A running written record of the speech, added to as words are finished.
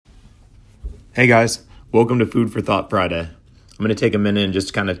Hey guys, welcome to Food for Thought Friday. I'm going to take a minute and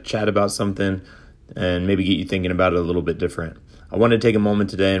just kind of chat about something and maybe get you thinking about it a little bit different. I want to take a moment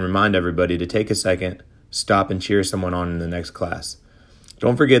today and remind everybody to take a second, stop and cheer someone on in the next class.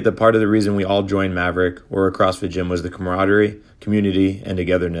 Don't forget that part of the reason we all joined Maverick or a CrossFit gym was the camaraderie, community, and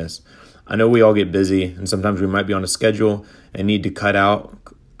togetherness. I know we all get busy and sometimes we might be on a schedule and need to cut out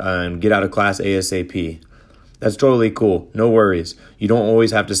and get out of class ASAP. That's totally cool. No worries. You don't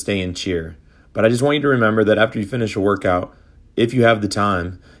always have to stay and cheer. But I just want you to remember that after you finish a workout, if you have the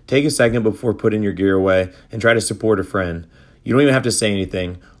time, take a second before putting your gear away and try to support a friend. You don't even have to say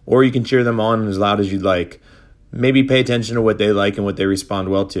anything, or you can cheer them on as loud as you'd like. Maybe pay attention to what they like and what they respond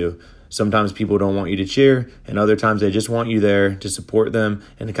well to. Sometimes people don't want you to cheer, and other times they just want you there to support them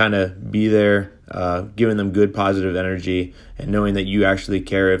and to kind of be there, giving them good positive energy and knowing that you actually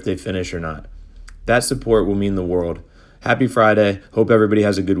care if they finish or not. That support will mean the world. Happy Friday. Hope everybody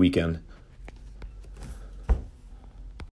has a good weekend.